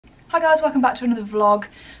Hi guys, welcome back to another vlog.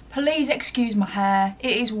 Please excuse my hair,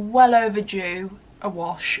 it is well overdue a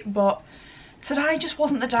wash, but today just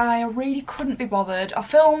wasn't the day. I really couldn't be bothered. I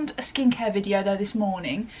filmed a skincare video though this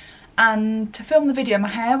morning, and to film the video my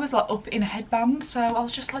hair was like up in a headband, so I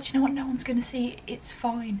was just like, you know what, no one's gonna see, it's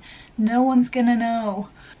fine, no one's gonna know.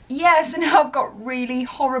 Yeah, so now I've got really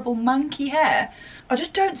horrible manky hair. I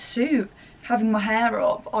just don't suit having my hair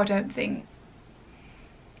up, I don't think.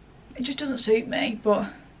 It just doesn't suit me, but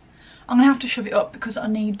I'm gonna have to shove it up because I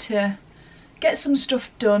need to get some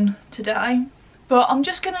stuff done today. But I'm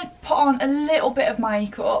just gonna put on a little bit of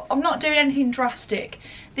makeup. I'm not doing anything drastic.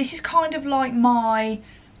 This is kind of like my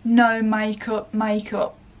no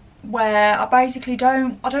makeup where I basically I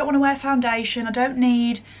don't want to wear foundation. I don't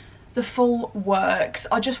need the full works.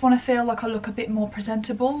 I just want to feel like I look a bit more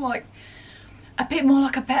presentable, like a bit more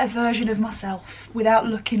like a better version of myself without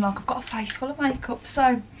looking like I've got a face full of makeup.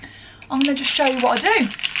 So I'm gonna just show you what I do.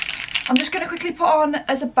 I'm just going to quickly put on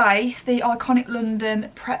as a base the Iconic London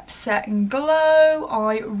Prep Set and Glow.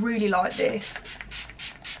 I really like this.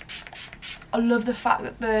 I love the fact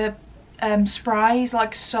that the spray is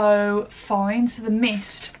like so fine, so the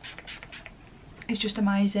mist is just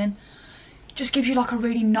amazing. Just gives you like a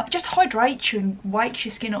really just hydrates you and wakes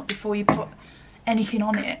your skin up before you put anything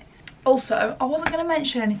on it. Also, I wasn't going to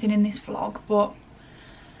mention anything in this vlog, but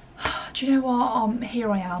do you know what,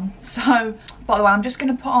 here I am. So by the way, I'm just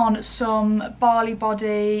going to put on some Barley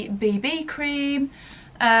Body BB cream.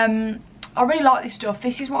 I really like this stuff.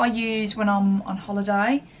 This is what I use when I'm on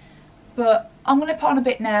holiday, but I'm going to put on a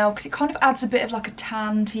bit now because it kind of adds a bit of like a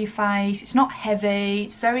tan to your face. It's not heavy,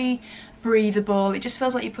 it's very breathable. It just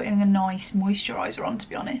feels like you're putting a nice moisturiser on, to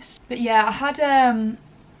be honest. But yeah, I had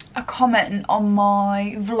a comment on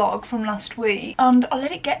my vlog from last week and I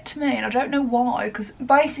let it get to me, and I don't know why, because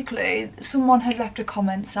basically someone had left a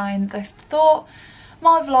comment saying they thought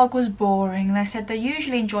my vlog was boring. They said they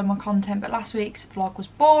usually enjoy my content, but last week's vlog was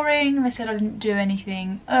boring, and they said I didn't do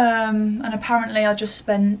anything, and apparently I just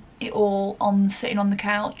spent it all on sitting on the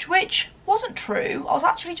couch, which wasn't true. I was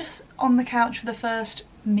actually just on the couch for the first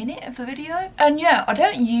minute of the video. And yeah, I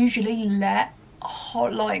don't usually let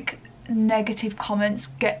like negative comments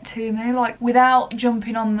get to me, like without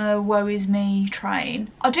jumping on the woe is me train.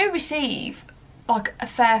 I do receive like a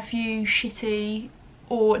fair few shitty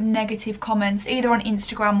or negative comments either on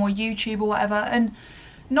Instagram or YouTube or whatever, and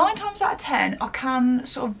 9 times out of 10 I can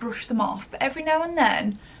sort of brush them off, but every now and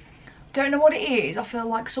then, don't know what it is, I feel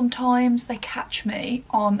like sometimes they catch me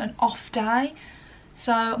on an off day.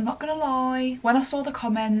 So I'm not gonna lie, when I saw the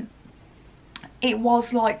comment, it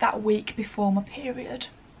was like that week before my period.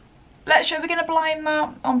 We're going to blame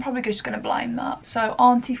that? I'm probably just going to blame that. So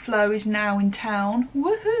Auntie Flo is now in town.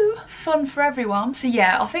 Woohoo! Fun for everyone. So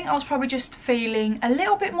yeah, I think I was probably just feeling a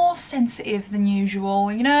little bit more sensitive than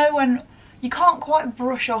usual. You know, when you can't quite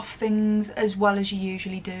brush off things as well as you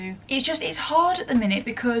usually do. It's hard at the minute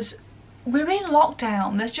because we're in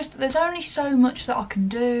lockdown. There's only so much that I can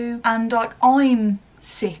do. And like, I'm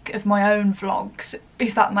sick of my own vlogs,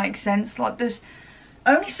 if that makes sense. Like, there's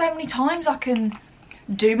only so many times I can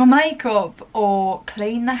do my makeup or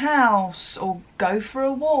clean the house or go for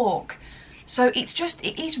a walk. So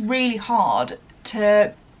it is really hard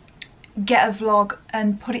to get a vlog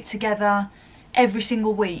and put it together every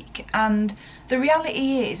single week. And the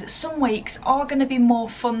reality is that some weeks are going to be more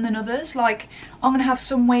fun than others. Like, I'm going to have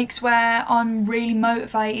some weeks where I'm really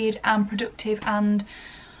motivated and productive and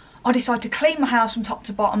I decide to clean my house from top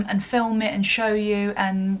to bottom and film it and show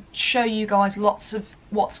you guys lots of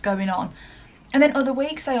what's going on. And then other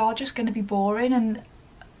weeks they are just going to be boring and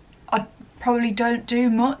I probably don't do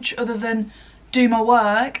much other than do my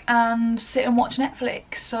work and sit and watch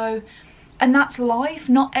Netflix. So, and that's life.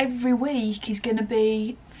 Not every week is going to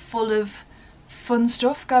be full of fun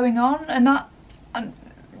stuff going on, and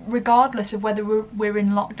regardless of whether we're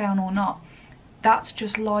in lockdown or not. That's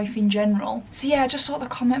just life in general. So yeah, I just thought the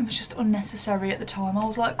comment was just unnecessary at the time. I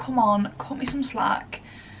was like, come on, cut me some slack.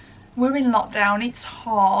 We're in lockdown, it's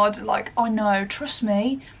hard, like, I know, trust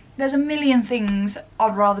me, there's a million things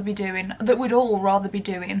I'd rather be doing, that we'd all rather be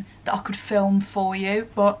doing, that I could film for you,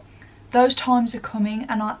 but those times are coming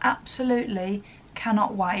and I absolutely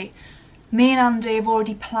cannot wait. Me and Andy have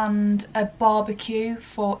already planned a barbecue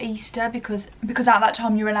for Easter because at that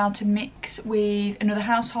time you're allowed to mix with another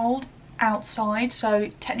household outside, so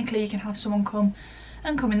technically you can have someone come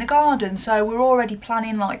in the garden. So we're already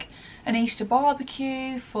planning like an Easter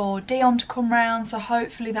barbecue for Dion to come round, so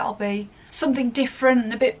hopefully that'll be something different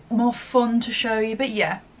and a bit more fun to show you. But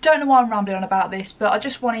yeah, don't know why I'm rambling on about this, but I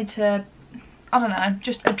just wanted to, I don't know,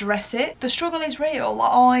 just address it. The struggle is real.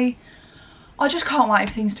 Like, I just can't wait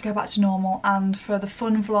for things to go back to normal and for the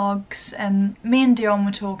fun vlogs. And me and Dion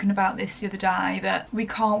were talking about this the other day, that we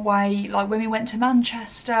can't wait, like when we went to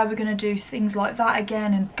Manchester, we're going to do things like that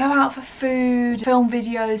again and go out for food, film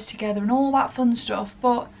videos together and all that fun stuff.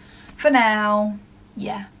 But for now,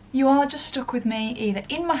 yeah, you are just stuck with me either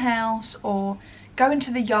in my house or going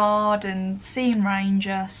to the yard and seeing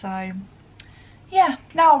Ranger. So yeah,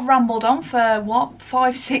 now I've rambled on for what,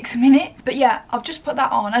 5-6 minutes, but yeah, I've just put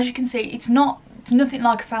that on. As you can see, it's nothing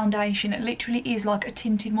like a foundation. It literally is like a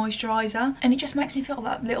tinted moisturiser, and it just makes me feel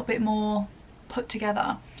that little bit more put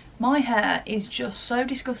together. My hair is just so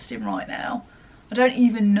disgusting right now. I don't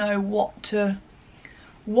even know what to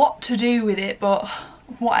do with it, but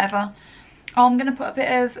whatever. I'm gonna put a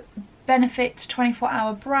bit of Benefit's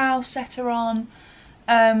 24-hour brow setter on.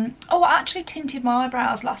 Oh, I actually tinted my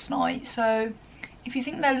eyebrows last night, so if you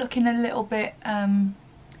think they're looking a little bit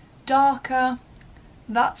darker,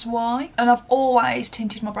 that's why. And I've always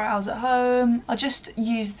tinted my brows at home. I just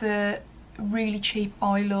use the really cheap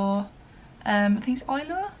Eyelure. I think it's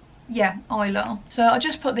Eyelure? Yeah, Eyelure. So I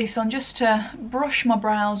just put this on just to brush my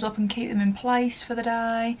brows up and keep them in place for the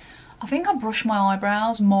day. I think I brush my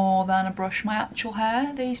eyebrows more than I brush my actual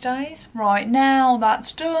hair these days. Right, now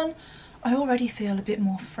that's done, I already feel a bit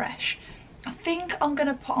more fresh. I think I'm going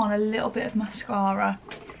to put on a little bit of mascara.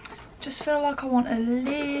 Just feel like I want a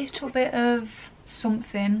little bit of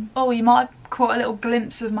something. Oh, you might have caught a little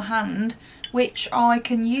glimpse of my hand, which I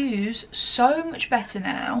can use so much better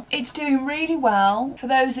now. It's doing really well. For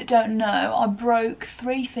those that don't know, I broke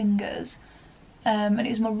 3 fingers and it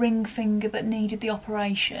was my ring finger that needed the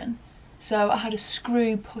operation. So I had a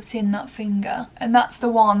screw put in that finger, and that's the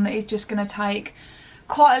one that is just going to take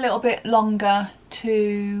quite a little bit longer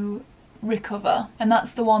to recover, and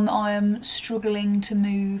that's the one that I am struggling to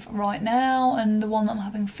move right now, and the one that I'm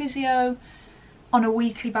having physio on a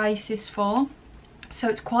weekly basis for. So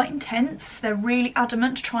it's quite intense. They're really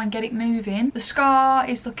adamant to try and get it moving. The scar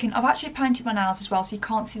is looking, I've actually painted my nails as well, so you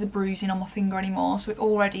can't see the bruising on my finger anymore, so it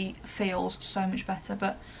already feels so much better.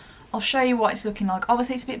 But I'll show you what it's looking like.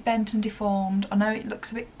 Obviously it's a bit bent and deformed. I know it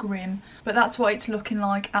looks a bit grim, but that's what it's looking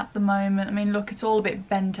like at the moment. I mean, look, it's all a bit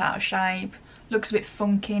bent out of shape. Looks a bit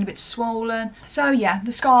funky and a bit swollen. So yeah,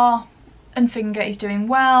 the scar and finger is doing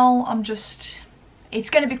well. It's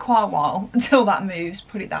going to be quite a while until that moves,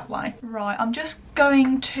 put it that way. Right, I'm just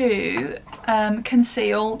going to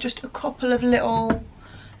conceal just a couple of little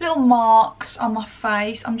marks on my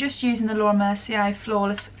face. I'm just using the Laura Mercier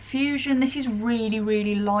Flawless Fusion. This is really,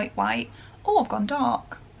 really lightweight. Oh, I've gone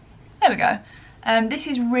dark. There we go. This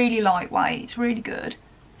is really lightweight. It's really good.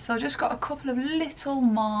 So I've just got a couple of little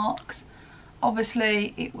marks.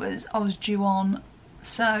 Obviously I was due on,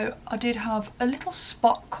 so I did have a little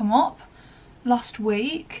spot come up last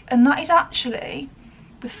week, and that is actually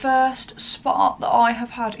the first spot that I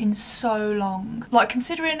have had in so long. Like,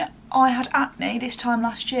 considering I had acne this time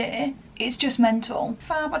last year, it's just mental.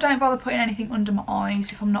 Fab, I don't bother putting anything under my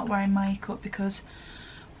eyes if I'm not wearing makeup, because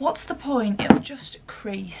what's the point? It'll just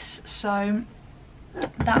crease. So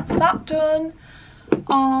that's that done.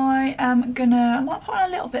 I might put on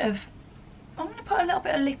a little bit of, I'm going to put a little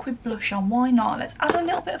bit of liquid blush on, why not? Let's add a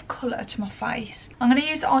little bit of colour to my face. I'm going to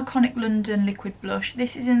use the Iconic London liquid blush.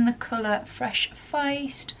 This is in the colour Fresh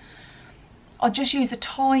Faced. I'll just use the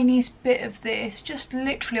tiniest bit of this, just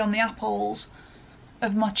literally on the apples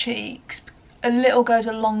of my cheeks. A little goes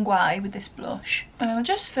a long way with this blush. And I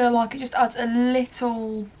just feel like it just adds a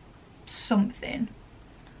little something.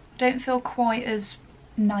 I don't feel quite as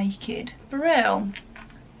naked. For real.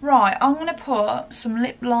 Right, I'm going to put some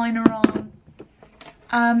lip liner on.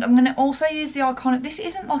 And I'm going to also use the Iconic, this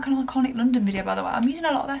isn't like an Iconic London video by the way, I'm using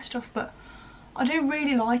a lot of their stuff, but I do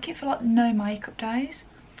really like it for like no makeup days.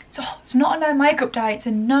 So it's not a no makeup day, it's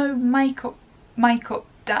a no makeup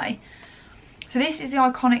day. So this is the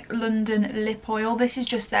Iconic London lip oil. This is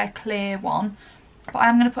just their clear one, but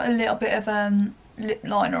I'm going to put a little bit of lip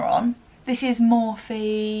liner on. This is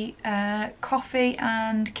Morphe Coffee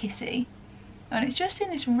and Kissy, and it's just in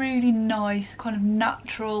this really nice kind of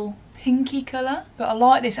natural pinky colour. But I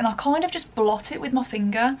like this, and I kind of just blot it with my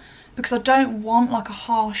finger because I don't want like a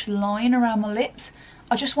harsh line around my lips.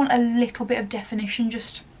 I just want a little bit of definition,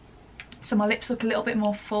 just so my lips look a little bit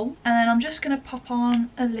more full. And then I'm just going to pop on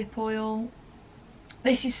a lip oil.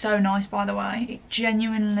 This is so nice, by the way. It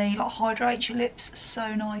genuinely like hydrates your lips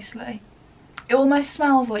so nicely. It almost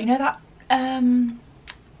smells like, you know that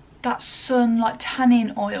that sun like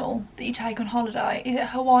tanning oil that you take on holiday? Is it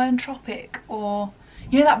Hawaiian Tropic, or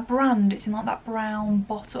you know that brand? It's in like that brown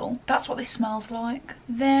bottle. That's what this smells like.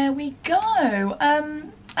 There we go.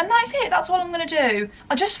 And that's it. That's all I'm going to do.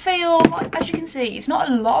 I just feel like, as you can see, it's not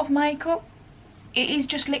a lot of makeup. it is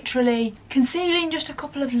just literally concealing just a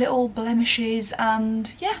couple of little blemishes,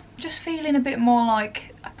 and yeah, just feeling a bit more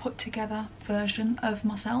like a put together version of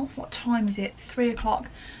myself. What time is it? 3 o'clock.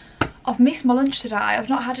 I've missed my lunch today. I've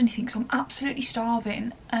not had anything, so I'm absolutely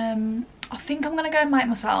starving. I think I'm gonna go and make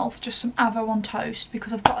myself just some avo on toast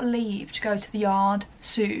because I've got to leave to go to the yard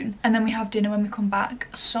soon, and then we have dinner when we come back.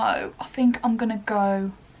 So I think I'm gonna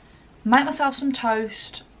go make myself some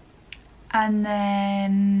toast, and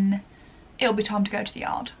then it'll be time to go to the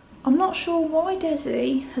yard. I'm not sure why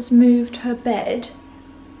Desi has moved her bed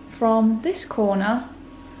from this corner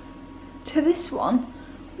to this one.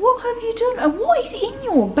 What have you done? And what is in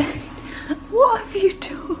your bed? What have you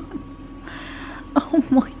done? Oh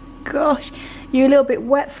my gosh. You're a little bit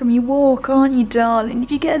wet from your walk, aren't you, darling?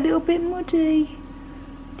 Did you get a little bit muddy?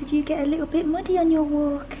 Did you get a little bit muddy on your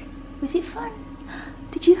walk? Was it fun?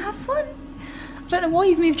 Did you have fun? I don't know why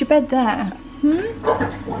you've moved your bed there.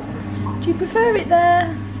 Do you prefer it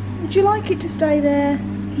there? Would you like it to stay there?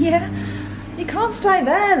 Yeah? You can't stay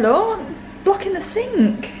there, look. Blocking the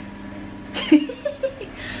sink.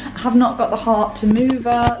 I have not got the heart to move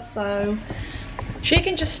her, so she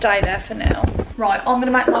can just stay there for now. Right, I'm going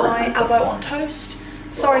to make my avo on toast.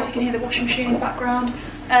 Sorry if you can hear the washing machine in the background.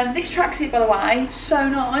 This tracksuit, by the way, so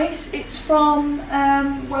nice. It's from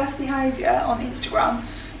Worst Behaviour on Instagram.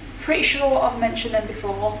 Pretty sure I've mentioned them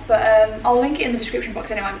before, but I'll link it in the description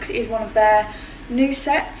box anyway because it is one of their new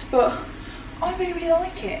sets, but I really, really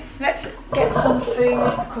like it. Let's get some food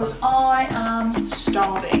because I am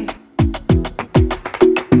starving.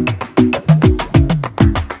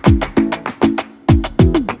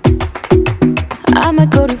 I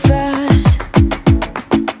might go too fast.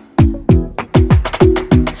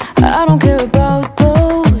 I don't care about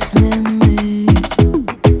those limits,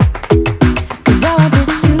 'cause I want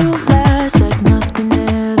this to last like nothing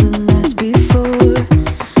ever lasts before.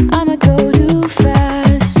 I might go too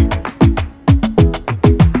fast.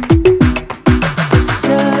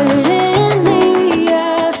 Suddenly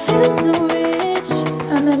I feel so rich.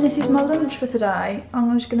 And then this is my lunch for today.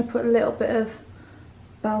 I'm just going to put a little bit of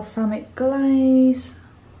balsamic glaze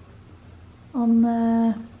on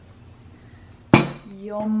there.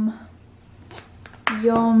 Yum.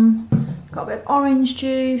 Yum. Got a bit of orange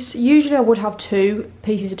juice. Usually I would have 2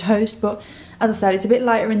 pieces of toast, but as I said, it's a bit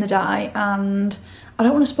later in the day and I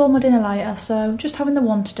don't want to spoil my dinner later, so just having the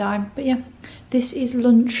one today. But yeah, this is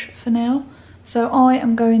lunch for now. So I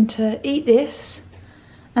am going to eat this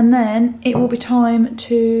and then it will be time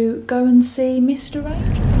to go and see Mr. Ray.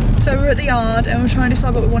 So we're at the yard and we're trying to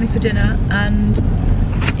decide what we wanted for dinner, and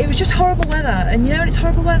it was just horrible weather, and you know when it's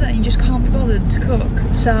horrible weather and you just can't be bothered to cook,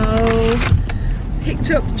 so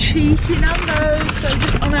picked up cheeky Nando's. So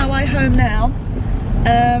just on our way home now.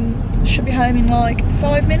 Should be home in like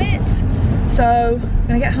 5 minutes, so I'm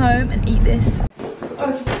gonna get home and eat this.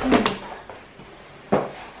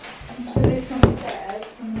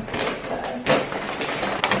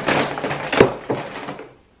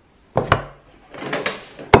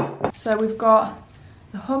 So we've got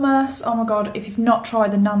the hummus. Oh my god, if you've not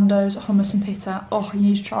tried the Nando's hummus and pita, oh, you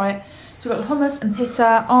need to try it. So we've got the hummus and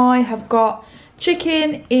pita. I have got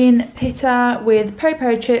chicken in pita with peri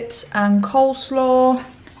peri chips and coleslaw.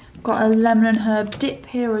 Got a lemon and herb dip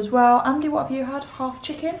here as well. Andy, what have you had? Half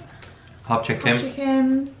chicken? Half chicken. Half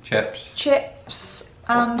chicken. Chips. Chips.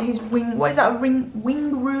 And his wing, what is that, a wing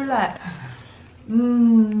roulette?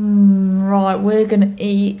 Right, we're gonna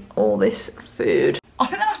eat all this food. I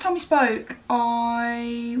think the last time we spoke,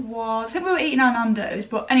 I think we were eating our Nando's,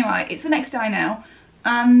 but anyway, it's the next day now,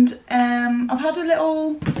 and I've had a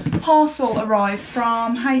little parcel arrive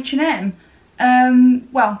from H&M,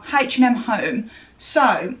 well, H&M Home.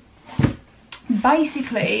 So,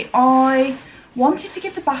 basically, I wanted to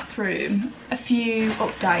give the bathroom a few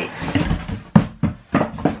updates,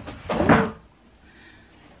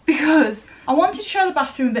 because I wanted to show the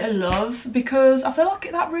bathroom a bit of love, because I feel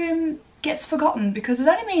like that room gets forgotten, because there's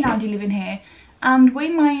only me and Andy living here, and we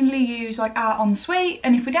mainly use like our ensuite,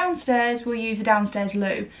 and if we're downstairs we'll use a downstairs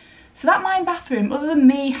loo. So that main bathroom, other than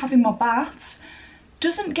me having my baths,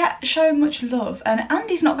 doesn't get shown much love, and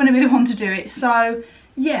Andy's not going to be the one to do it. So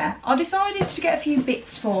yeah, I decided to get a few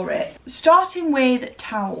bits for it, starting with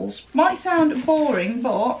towels. Might sound boring,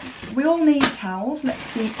 but we all need towels,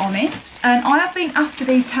 let's be honest, and I have been after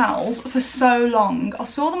these towels for so long. I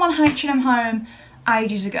saw them on H&M Home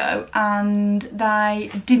ages ago and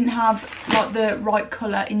they didn't have like the right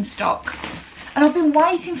colour in stock, and I've been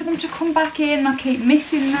waiting for them to come back in. I keep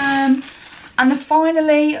missing them, and they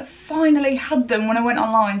finally had them when I went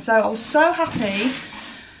online, so I was so happy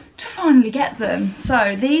to finally get them.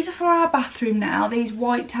 So these are for our bathroom now, these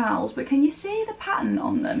white towels, but can you see the pattern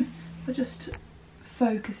on them? I just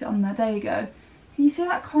focus it on there. There you go. Can you see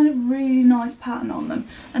that kind of really nice pattern on them?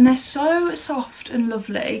 And they're so soft and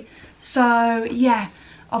lovely. So yeah,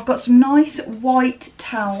 I've got some nice white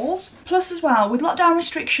towels. Plus as well, with lockdown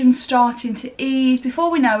restrictions starting to ease, before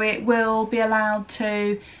we know it, we'll be allowed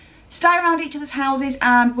to stay around each other's houses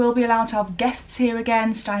and we'll be allowed to have guests here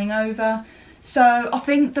again, staying over. So I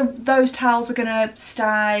think those towels are gonna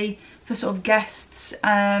stay for sort of guests.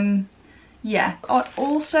 Yeah, I've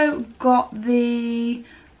also got the,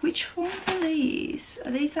 which ones are these?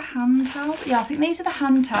 Are these the hand towels? Yeah, I think these are the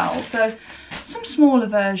hand towels, so some smaller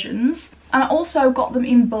versions. And I also got them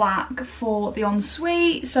in black for the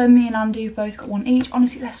ensuite, so me and Andy have both got one each.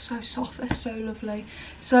 Honestly, they're so soft, they're so lovely.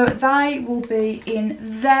 So they will be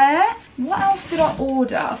in there. What else did I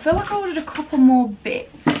order? I feel like I ordered a couple more bits.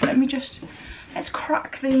 Let's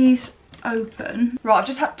crack these open. Right, I've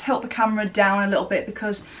just had to tilt the camera down a little bit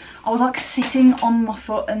because I was like sitting on my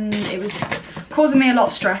foot and it was causing me a lot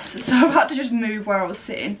of stress, so I've had to just move where I was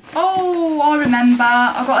sitting. Oh, I remember,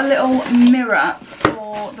 I got a little mirror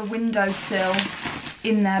for the windowsill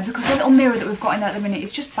in there because the little mirror that we've got in there at the minute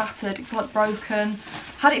is just battered, it's like broken.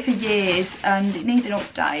 Had it for years and it needs an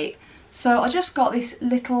update. So I just got this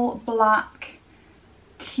little black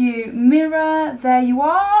cute mirror, there you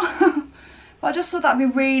are. But I just thought that'd be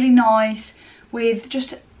really nice with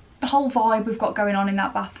just the whole vibe we've got going on in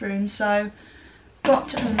that bathroom. So got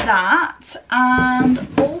that, and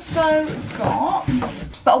also got,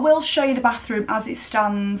 but I will show you the bathroom as it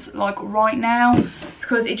stands like right now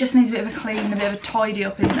because it just needs a bit of a clean, a bit of a tidy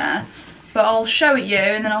up in there. But I'll show it you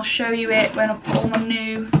and then I'll show you it when I've put all my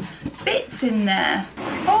new bits in there.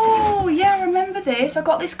 Oh yeah, I remember this. I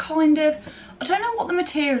got this kind of, I don't know what the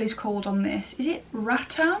material is called on this. Is it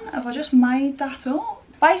rattan? Have I just made that up?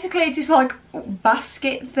 Basically it's this like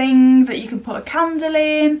basket thing that you can put a candle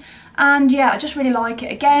in, and yeah, I just really like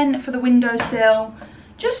it. Again, for the windowsill,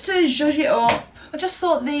 just to zhuzh it up. I just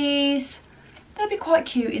thought they'd be quite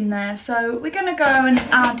cute in there, so we're gonna go and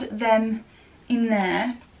add them in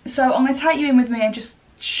there. So I'm gonna take you in with me and just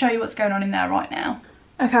show you what's going on in there right now.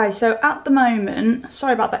 Okay, so at the moment,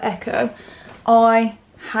 sorry about the echo, I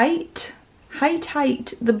hate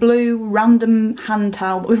the blue random hand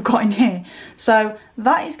towel that we've got in here. So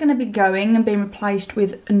that is going to be going and being replaced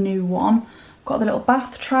with a new one. Got the little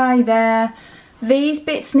bath tray there. These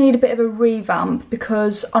bits need a bit of a revamp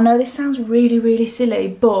because I know this sounds really silly,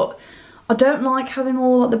 but I don't like having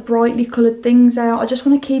all like the brightly coloured things out. I just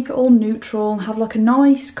want to keep it all neutral and have like a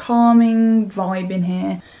nice calming vibe in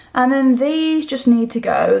here. And then these just need to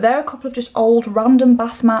go. They're a couple of just old random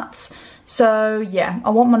bath mats. So yeah, I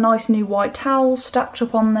want my nice new white towels stacked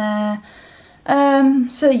up on there.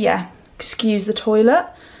 So yeah, excuse the toilet.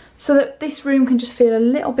 So that this room can just feel a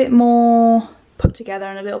little bit more put together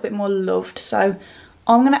and a little bit more loved. So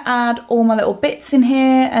I'm going to add all my little bits in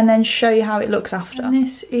here and then show you how it looks after. And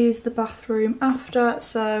this is the bathroom after.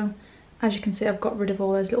 So as you can see, I've got rid of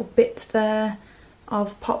all those little bits there.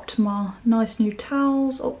 I've popped my nice new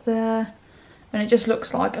towels up there and it just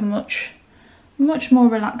looks like a much more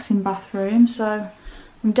relaxing bathroom. So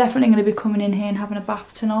I'm definitely going to be coming in here and having a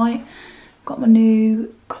bath tonight. Got my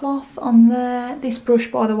new cloth on there. This brush,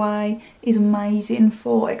 by the way, is amazing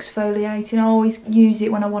for exfoliating. I always use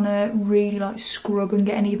it when I want to really like scrub and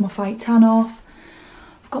get any of my fake tan off.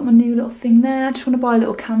 I've got my new little thing there. I just want to buy a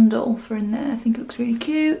little candle for in there. I think it looks really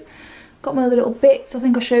cute. Got my other little bits. I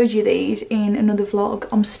think I showed you these in another vlog.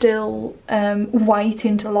 I'm still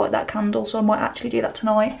waiting to light that candle, so I might actually do that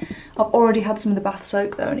tonight. I've already had some of the bath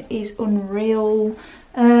soak though and it is unreal.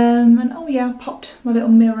 And oh yeah, I popped my little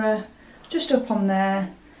mirror just up on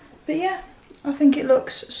there. But yeah, I think it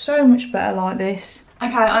looks so much better like this.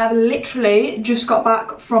 Okay, I have literally just got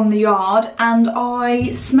back from the yard and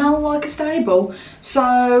I smell like a stable.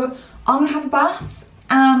 So I'm gonna have a bath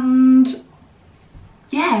and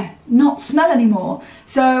yeah, not smell anymore.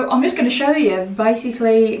 So I'm just going to show you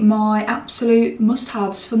basically my absolute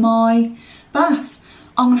must-haves for my bath.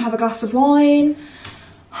 I'm going to have a glass of wine,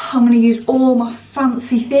 I'm going to use all my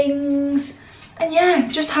fancy things, and yeah,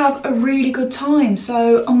 just have a really good time.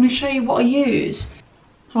 So I'm going to show you what I use.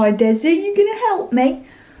 Hi Desi, you going to help me?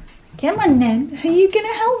 Come on then, are you going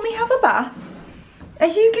to help me have a bath? Are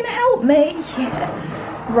you going to help me?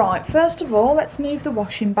 Yeah. Right, first of all, let's move the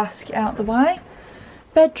washing basket out the way.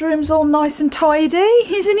 Bedroom's all nice and tidy,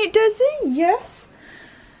 isn't it, Desi? Yes.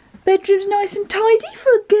 Bedroom's nice and tidy for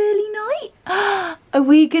a girly night. Are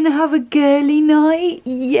we going to have a girly night?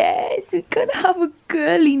 Yes, we're going to have a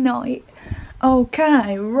girly night.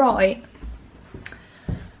 Okay, right.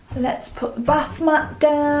 Let's put the bath mat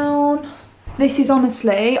down. This is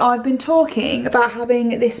honestly, I've been talking about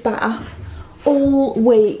having this bath all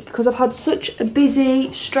week because I've had such a busy,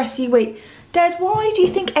 stressy week. Des, why do you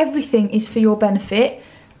think everything is for your benefit?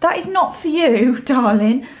 That is not for you,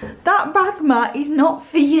 darling. That bath mat is not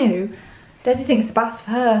for you. Desi thinks the bath's for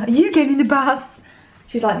her. Are you getting the bath?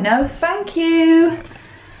 She's like, no, thank you.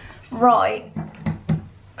 Right.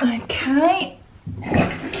 Okay.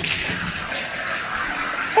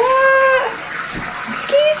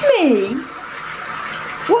 Excuse me.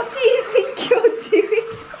 What do you think you're doing?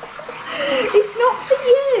 It's not for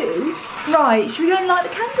you. Right, should we go and light the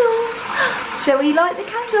candles? Shall we light the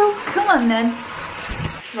candles? Come on then.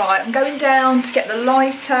 Right, I'm going down to get the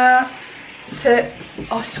lighter to...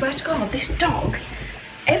 Oh, I swear to God, this dog,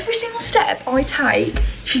 every single step I take,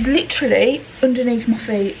 she's literally underneath my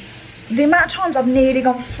feet. The amount of times I've nearly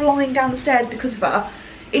gone flying down the stairs because of her,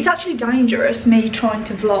 it's actually dangerous, me trying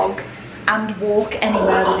to vlog and walk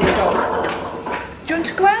anywhere with this dog. Do you want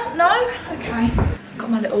to go out? No? Okay. Got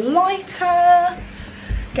my little lighter,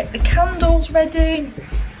 get the candles ready.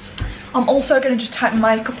 I'm also going to just take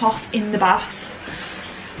my makeup off in the bath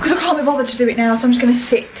because I can't be bothered to do it now, so I'm just going to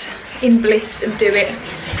sit in bliss and do it.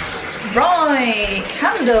 Right,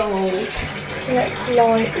 candles. Let's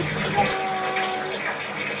light this one.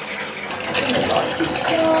 Light this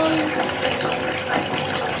one.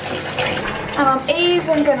 And I'm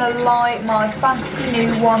even going to light my fancy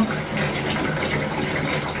new one.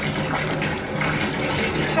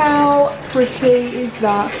 How pretty is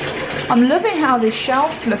that? I'm loving how this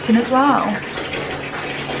shelf's looking as well.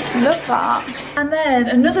 Love that. And then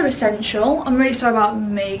another essential, I'm really sorry about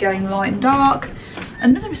me going light and dark.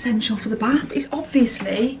 Another essential for the bath is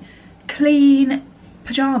obviously clean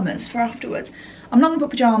pyjamas for afterwards. I'm not going to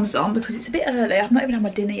put pyjamas on because it's a bit early. I've not even had my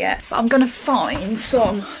dinner yet. But I'm going to find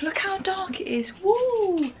some. Look how dark it is.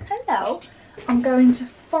 Woo! Hello. I'm going to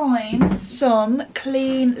find some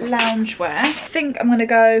clean loungewear. I think I'm going to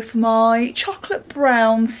go for my chocolate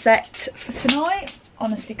brown set for tonight.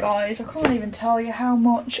 Honestly, guys, I can't even tell you how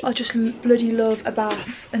much I just bloody love a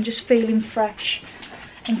bath and just feeling fresh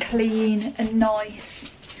and clean and nice.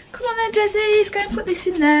 Come on then, Desi, let's go and put this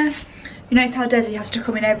in there. You notice how Desi has to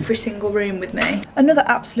come in every single room with me. Another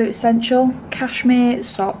absolute essential, cashmere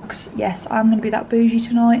socks. Yes, I'm going to be that bougie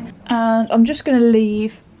tonight. And I'm just going to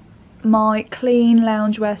leave my clean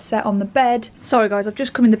loungewear set on the bed. Sorry guys, I've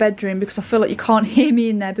just come in the bedroom because I feel like you can't hear me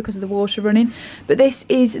in there because of the water running. But this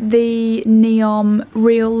is the Neom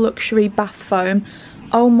Real Luxury Bath Foam.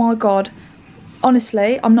 Oh my God.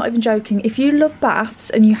 Honestly, I'm not even joking. If you love baths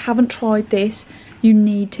and you haven't tried this, you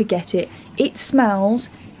need to get it. It smells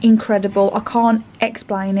incredible. I can't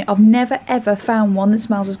explain it. I've never ever found one that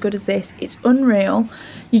smells as good as this. It's unreal.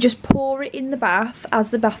 You just pour it in the bath as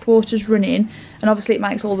the bath water's running, and obviously it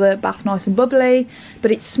makes all the bath nice and bubbly, but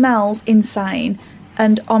it smells insane.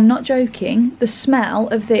 And I'm not joking, the smell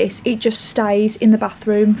of this, it just stays in the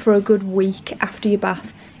bathroom for a good week after your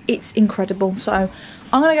bath. It's incredible. So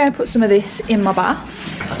I'm gonna go and put some of this in my bath.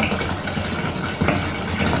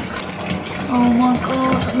 Oh my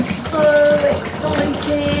God, I'm so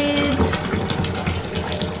excited.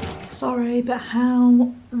 Sorry, but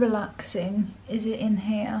how relaxing is it in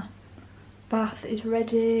here? Bath is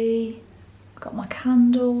ready. I've got my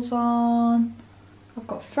candles on. I've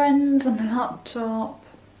got friends on the laptop.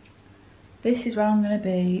 This is where I'm going to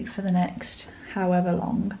be for the next however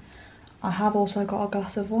long. I have also got a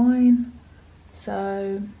glass of wine.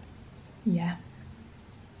 So, yeah.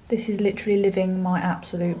 This is literally living my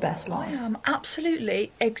absolute best life. I am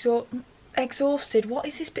absolutely exhausted. What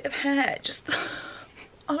is this bit of hair? Just,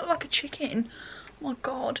 I look like a chicken. Oh my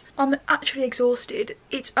God. I'm actually exhausted.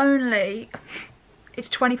 It's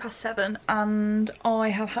 7:20 and I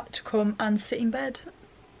have had to come and sit in bed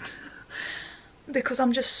because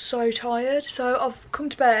I'm just so tired. So I've come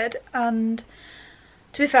to bed, and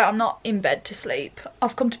to be fair, I'm not in bed to sleep.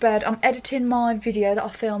 I've come to bed, I'm editing my video that I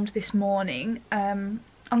filmed this morning.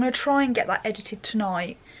 I'm going to try and get that edited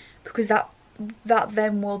tonight because that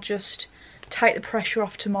then will just take the pressure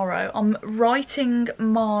off tomorrow. I'm writing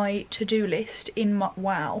my to-do list in my...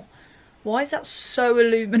 Wow. Why is that so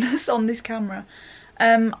luminous on this camera?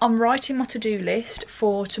 I'm writing my to-do list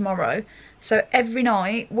for tomorrow. So every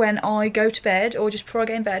night when I go to bed, or just before I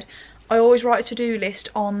get in bed, I always write a to-do list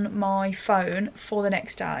on my phone for the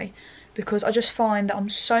next day, because I just find that I'm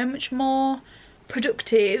so much more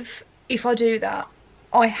productive if I do that.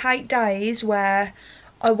 I hate days where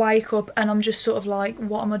I wake up and I'm just sort of like,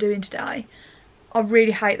 what am I doing today? I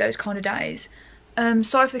really hate those kind of days.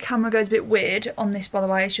 Sorry if the camera goes a bit weird on this, by the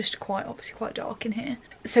way. It's just obviously quite dark in here.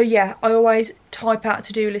 So yeah, I always type out a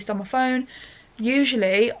to-do list on my phone.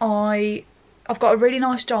 Usually I've got a really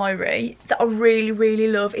nice diary that I really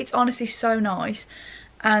love. It's honestly so nice.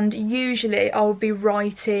 and usually I'll be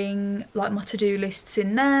writing like my to-do lists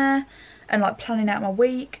in there and like planning out my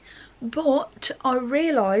week. But I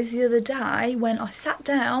realised the other day when I sat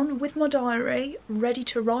down with my diary ready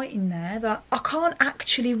to write in there that I can't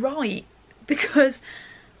actually write because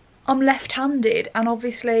I'm left-handed, and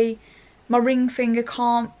obviously my ring finger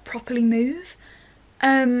can't properly move.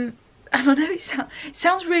 And I know it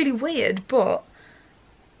sounds really weird, but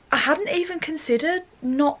I hadn't even considered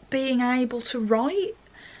not being able to write.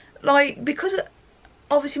 Like, because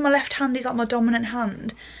obviously my left hand is like my dominant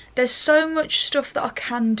hand, there's so much stuff that I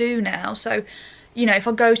can do now. So, you know, if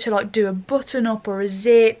I go to like do a button up or a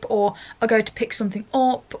zip, or I go to pick something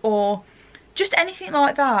up or just anything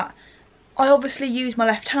like that, I obviously use my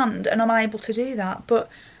left hand and I'm able to do that. But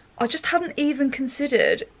I just hadn't even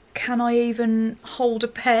considered, can I even hold a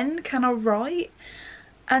pen? Can I write?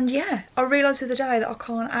 And yeah, I realised the other day that I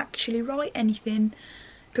can't actually write anything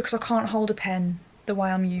because I can't hold a pen the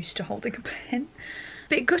way I'm used to holding a pen.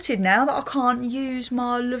 Bit gutted now that I can't use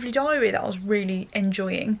my lovely diary that I was really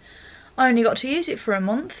enjoying. I only got to use it for a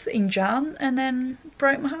month in Jan and then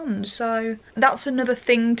broke my hand. So that's another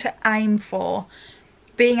thing to aim for.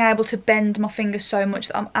 Being able to bend my finger so much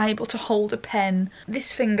that I'm able to hold a pen.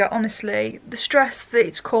 This finger, honestly, the stress that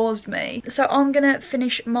it's caused me. So I'm gonna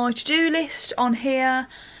finish my to-do list on here,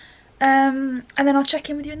 and then I'll check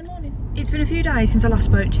in with you in the morning. It's been a few days since I last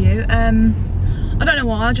spoke to you. I don't know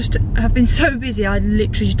why, I just have been so busy, I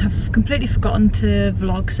literally just have completely forgotten to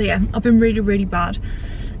vlog. So yeah, I've been really bad.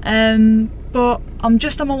 But I'm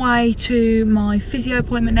just on my way to my physio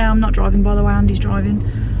appointment now. I'm not driving, by the way, Andy's driving.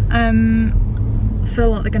 I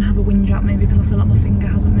feel like they're gonna have a whinge at me because I feel like my finger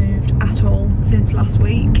hasn't moved at all since last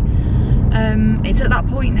week. It's at that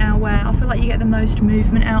point now where I feel like you get the most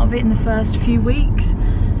movement out of it in the first few weeks,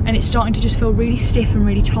 and it's starting to just feel really stiff and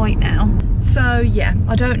really tight now. So yeah,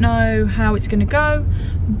 I don't know how it's gonna go,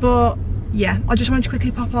 but yeah, I just wanted to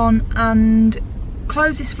quickly pop on and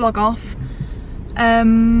close this vlog off.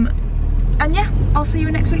 And yeah, I'll see you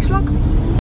in next week's vlog.